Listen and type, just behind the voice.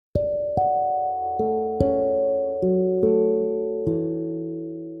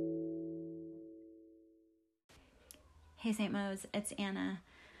St. Mo's, it's Anna.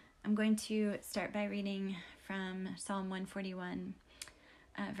 I'm going to start by reading from Psalm 141,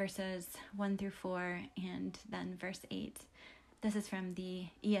 verses 1 through 4, and then verse 8. This is from the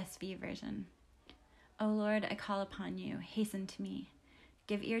ESV version. O Lord, I call upon you. Hasten to me.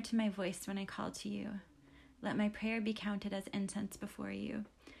 Give ear to my voice when I call to you. Let my prayer be counted as incense before you,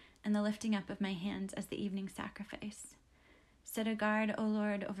 and the lifting up of my hands as the evening sacrifice. Set a guard, O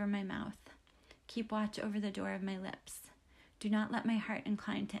Lord, over my mouth. Keep watch over the door of my lips. Do not let my heart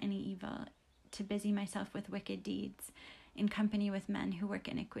incline to any evil, to busy myself with wicked deeds, in company with men who work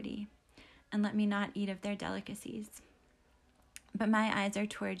iniquity, and let me not eat of their delicacies. But my eyes are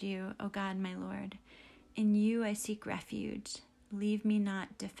toward you, O God, my Lord. In you I seek refuge. Leave me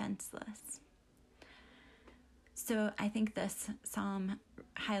not defenseless. So I think this psalm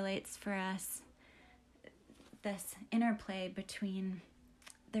highlights for us this interplay between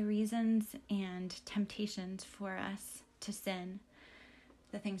the reasons and temptations for us to sin,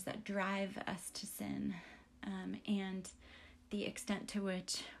 the things that drive us to sin, and the extent to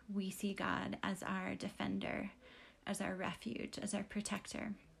which we see God as our defender, as our refuge, as our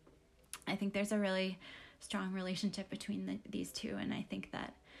protector. I think there's a really strong relationship between these two, and I think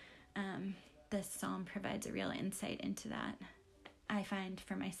that this psalm provides a real insight into that. I find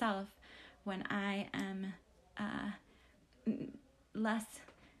for myself, when I am less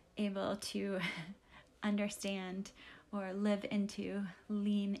able to understand or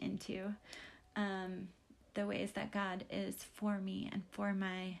lean into the ways that God is for me and for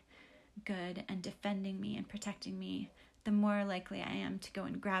my good and defending me and protecting me, the more likely I am to go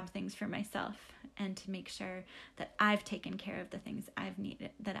and grab things for myself and to make sure that I've taken care of the things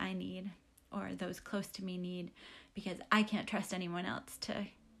that I need, or those close to me need, because I can't trust anyone else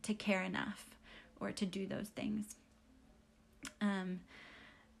to care enough or to do those things.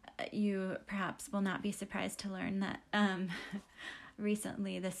 You perhaps will not be surprised to learn that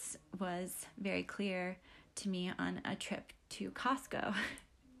recently this was very clear to me on a trip to Costco,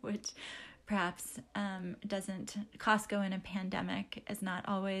 which perhaps Costco in a pandemic is not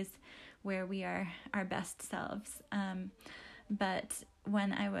always where we are our best selves. But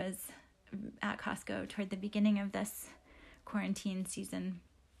when I was at Costco toward the beginning of this quarantine season,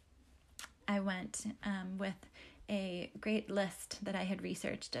 I went with a great list that I had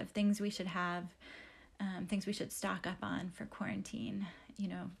researched of things we should have, things we should stock up on for quarantine,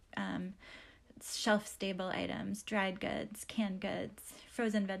 shelf-stable items, dried goods, canned goods,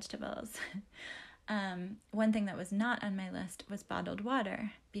 frozen vegetables. One thing that was not on my list was bottled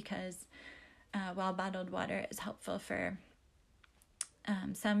water, because while bottled water is helpful for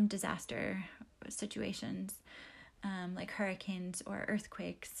some disaster situations, like hurricanes or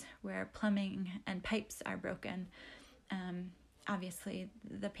earthquakes where plumbing and pipes are broken, obviously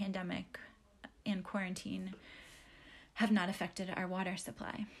the pandemic and quarantine have not affected our water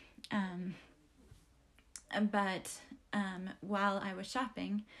supply. But while I was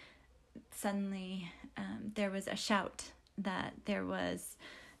shopping, suddenly there was a shout that there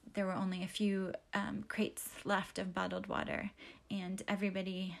were only a few crates left of bottled water, and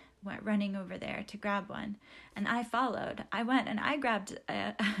everybody went running over there to grab one. And I followed. I went and I grabbed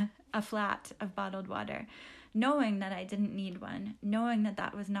a flat of bottled water, knowing that I didn't need one, knowing that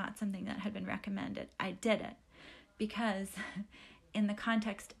that was not something that had been recommended. I did it because in the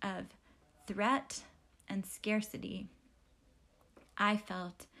context of threat and scarcity, I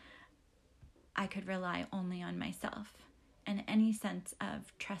felt I could rely only on myself, and any sense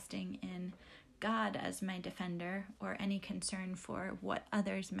of trusting in God as my defender or any concern for what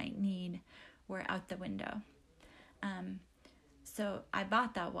others might need were out the window. So I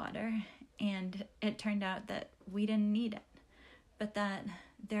bought that water, and it turned out that we didn't need it, but that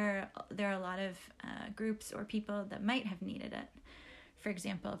there are a lot of groups or people that might have needed it. For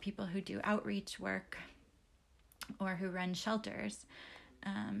example, people who do outreach work or who run shelters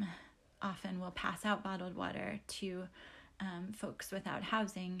often will pass out bottled water to folks without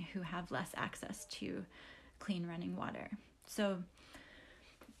housing who have less access to clean running water. So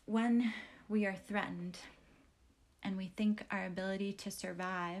when we are threatened and we think our ability to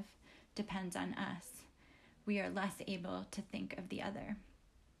survive depends on us, we are less able to think of the other.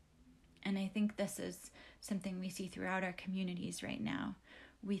 And I think this is something we see throughout our communities right now.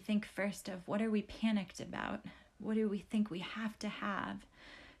 We think first of, what are we panicked about? What do we think we have to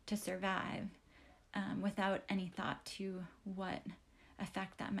survive, without any thought to what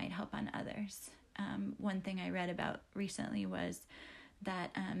effect that might help on others. One thing I read about recently was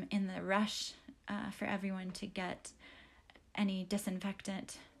that in the rush for everyone to get any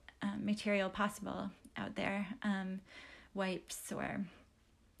disinfectant material possible out there, wipes or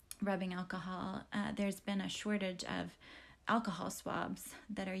rubbing alcohol, there's been a shortage of alcohol swabs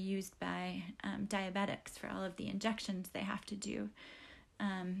that are used by diabetics for all of the injections they have to do,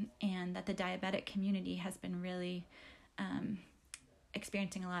 and that the diabetic community has been really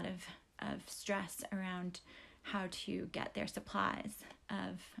experiencing a lot of stress around how to get their supplies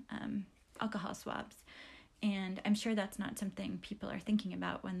of alcohol swabs. And I'm sure that's not something people are thinking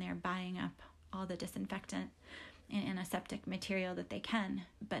about when they're buying up all the disinfectant and antiseptic material that they can.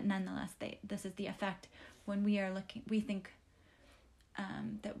 But nonetheless, this is the effect when we are looking. We think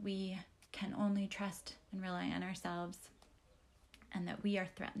that we can only trust and rely on ourselves, and that we are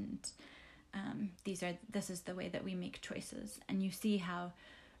threatened. This is the way that we make choices. And you see how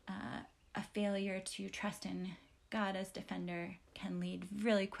a failure to trust in God as defender can lead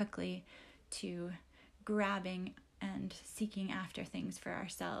really quickly to grabbing and seeking after things for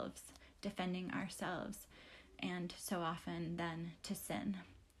ourselves, defending ourselves, and so often then to sin.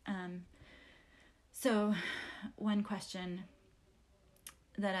 So one question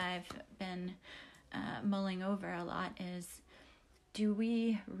that I've been mulling over a lot is, do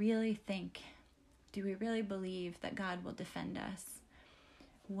we really believe that God will defend us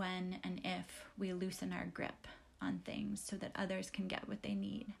when and if we loosen our grip on things so that others can get what they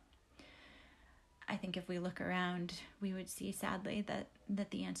need? I think if we look around, we would see sadly that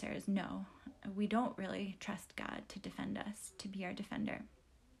the answer is no. We don't really trust God to defend us, to be our defender.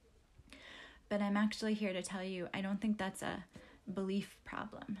 But I'm actually here to tell you, I don't think that's a belief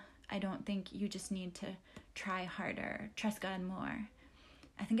problem. I don't think you just need to try harder, trust God more.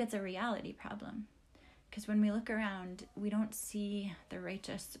 I think it's a reality problem. Because when we look around, we don't see the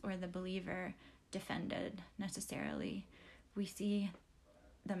righteous or the believer defended necessarily. We see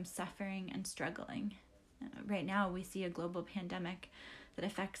them suffering and struggling. Right now, we see a global pandemic that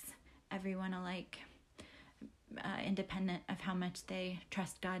affects everyone alike, independent of how much they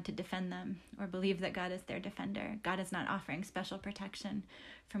trust God to defend them or believe that God is their defender. God is not offering special protection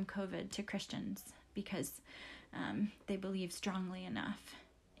from COVID to Christians because they believe strongly enough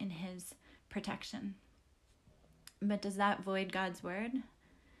in his protection. But does that void God's word?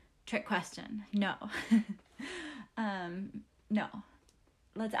 Trick question. No. No.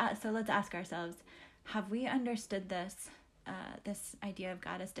 Let's ask ourselves, have we understood this idea of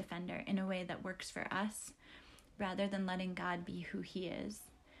God as defender in a way that works for us rather than letting God be who he is?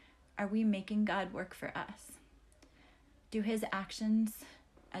 Are we making God work for us? Do his actions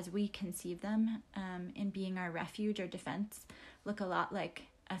as we conceive them in being our refuge or defense look a lot like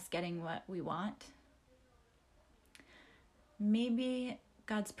us getting what we want? Maybe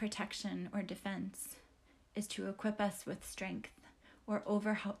God's protection or defense is to equip us with strength or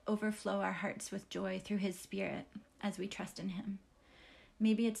overflow our hearts with joy through his Spirit as we trust in him.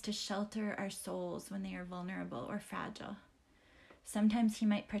 Maybe it's to shelter our souls when they are vulnerable or fragile. Sometimes he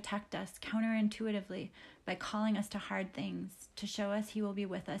might protect us counterintuitively by calling us to hard things to show us he will be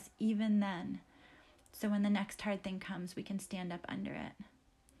with us even then, so when the next hard thing comes, we can stand up under it.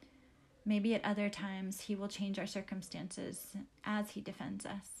 Maybe at other times he will change our circumstances as he defends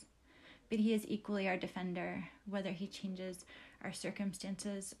us, but he is equally our defender, whether he changes our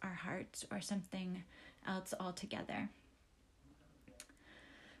circumstances, our hearts, or something else altogether.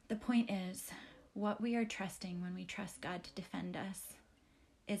 The point is, what we are trusting when we trust God to defend us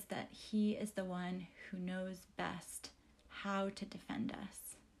is that he is the one who knows best how to defend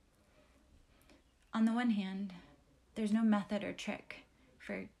us. On the one hand, there's no method or trick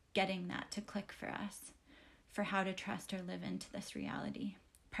for getting that to click for us, for how to trust or live into this reality.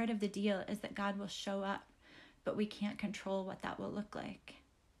 Part of the deal is that God will show up, but we can't control what that will look like.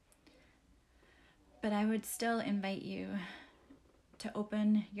 But I would still invite you to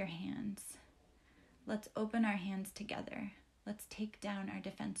open your hands. Let's open our hands together. Let's take down our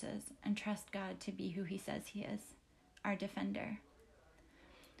defenses and trust God to be who he says he is, our defender.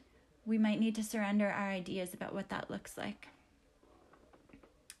 We might need to surrender our ideas about what that looks like.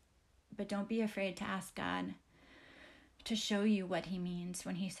 But don't be afraid to ask God to show you what he means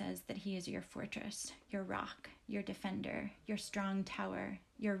when he says that he is your fortress, your rock, your defender, your strong tower,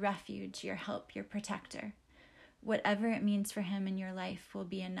 your refuge, your help, your protector. Whatever it means for him in your life will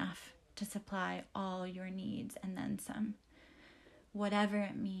be enough to supply all your needs and then some. Whatever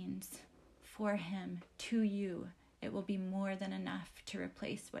it means for him, to you, it will be more than enough to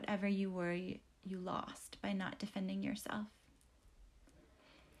replace whatever you worry you lost by not defending yourself.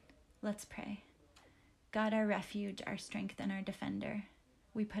 Let's pray. God, our refuge, our strength, and our defender,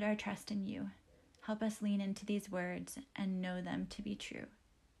 we put our trust in you. Help us lean into these words and know them to be true.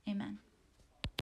 Amen.